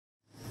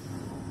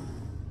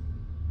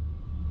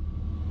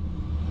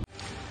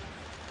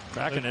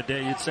Back in the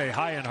day, you'd say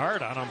high and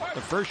hard on him.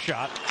 The first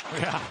shot,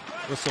 yeah,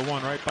 whistle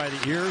one right by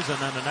the ears, and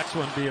then the next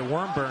one be a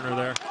worm burner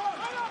there.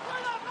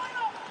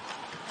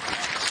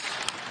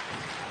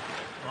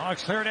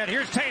 Hawks cleared it.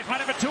 Here's Taves.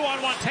 Might have a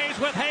 2-on-1. Taves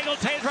with Hagel.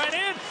 Taves right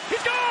in. He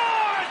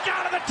scores!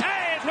 Jonathan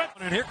Taves!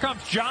 And here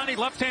comes Johnny.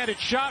 Left-handed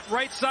shot,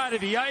 right side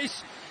of the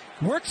ice.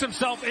 Works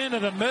himself into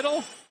the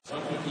middle.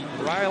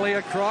 Riley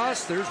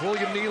across. There's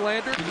William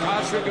Nylander.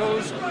 Kasha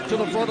goes to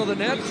the front of the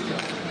net.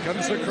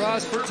 Comes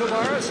across for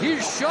Tavares.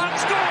 His shot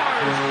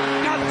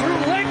scores! Got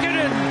through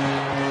Lincoln.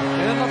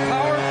 And the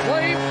power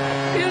play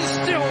is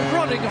still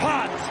running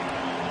hot.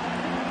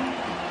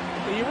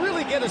 You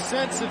really get a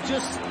sense of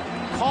just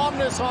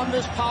calmness on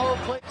this power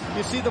play.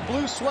 You see the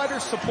blue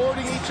sweaters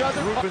supporting each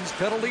other. Rubin's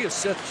penalty as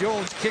Seth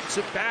Jones kicks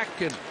it back,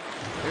 and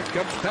here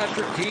comes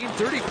Patrick Keane.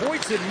 30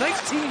 points in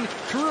 19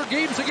 career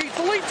games against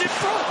the Leafs in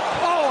front.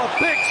 Oh, a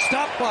big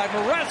stop by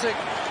Mrazek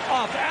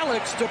off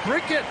Alex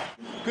DeBrincat.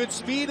 Good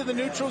speed in the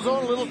neutral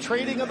zone, a little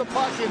trading of the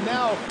puck, and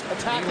now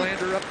attacking.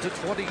 Nylander up to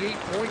 28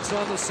 points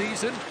on the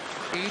season.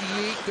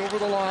 88 over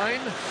the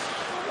line.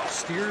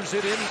 Steers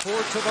it in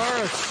for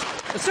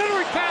Tavares. The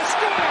centering pass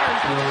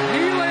scores!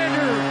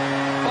 Nylander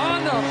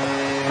on the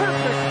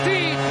perfect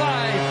feed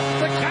by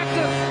the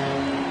captain.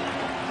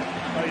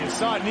 Well, you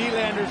saw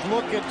Nylander's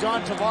look at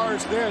John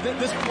Tavares there.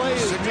 This play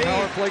is made. 6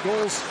 power play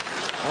goals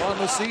on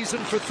the season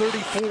for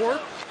 34.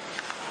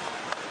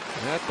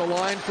 At the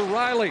line for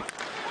Riley.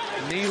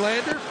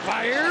 Nylander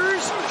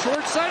fires,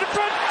 short side in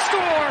front,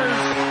 scores!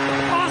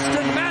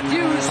 Austin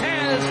Matthews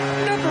has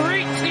number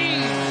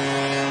 18.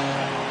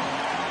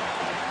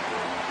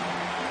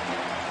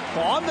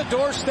 Well, on the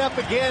doorstep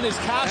again is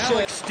Kasha.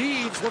 Alex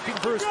Steeves looking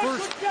for his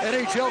first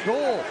NHL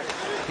goal.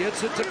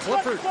 Gets it to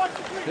Clifford.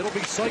 It'll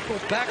be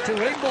cycled back to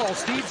Engvall.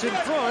 Steeves in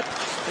front.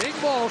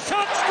 Engvall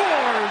shot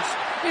scores!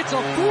 It's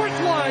a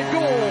fourth line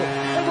goal,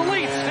 and the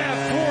Leafs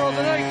have 4 on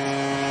the night.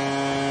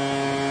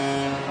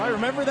 I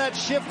remember that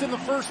shift in the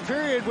first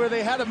period where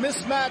they had a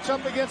mismatch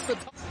up against the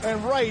top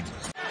and right.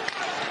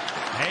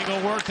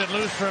 Hagel worked it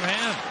loose from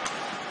him.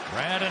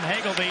 Brad and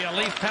Hagel, the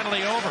Leaf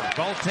penalty over.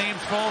 Both teams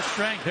full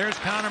strength. There's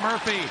Connor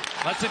Murphy.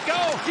 Lets it go.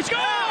 He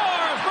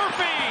scores!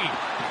 Murphy!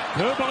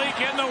 Kubalik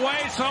in the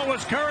way, so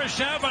was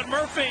Kurashev, but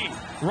Murphy,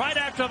 right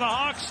after the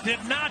Hawks did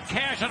not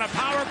cash on a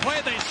power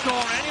play. They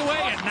score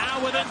anyway, and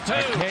now within 2.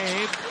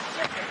 McCabe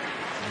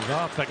is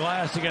off the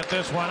glass to get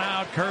this one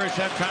out.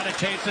 Kurashev trying to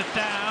chase it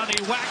down.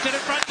 He whacked it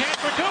in front, chance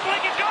for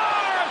Kubalik. He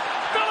scores!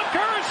 Philip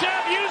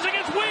Kurashev using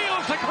his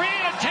wheels to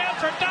create a chance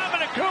for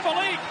Dominic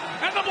Kubalik.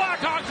 And the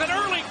Blackhawks an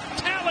early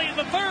tally in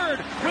the third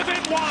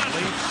within 1.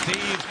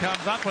 Steeves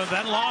comes up with,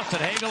 then lost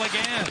it. Hagel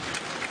again.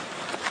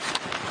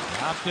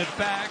 Dropped it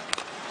back.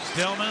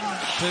 Stillman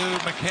to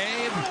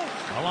McCabe.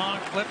 A long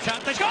flip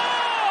shot. They score!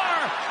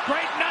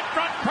 Great net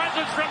front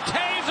presence from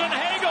Taves and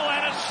Hagel,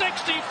 and a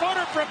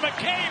 60-footer from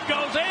McCabe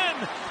goes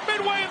in.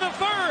 Midway in the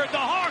third, the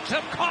Hawks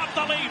have caught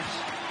the Leafs.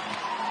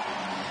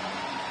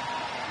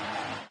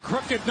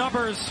 Crooked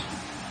numbers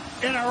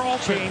in our all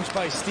Changed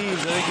by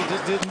Steeves. I think he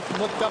just didn't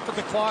look up at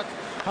the clock,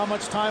 how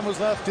much time was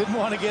left, didn't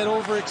want to get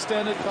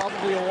overextended.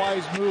 Probably a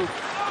wise move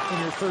in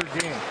your third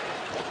game.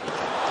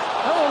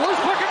 Oh, loose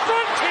puck in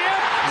front,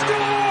 Camp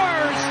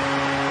scores!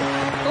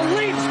 The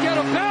Leafs get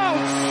a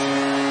bounce,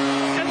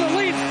 and the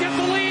Leafs get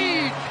the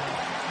lead.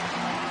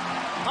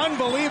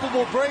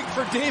 Unbelievable break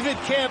for David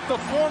Kemp, the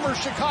former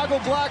Chicago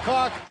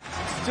Blackhawk.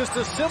 Just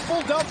a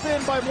simple dump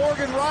in by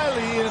Morgan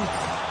Riley, and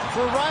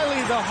for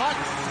Riley, the hot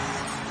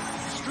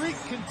streak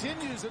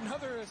continues.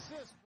 Another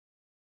assist.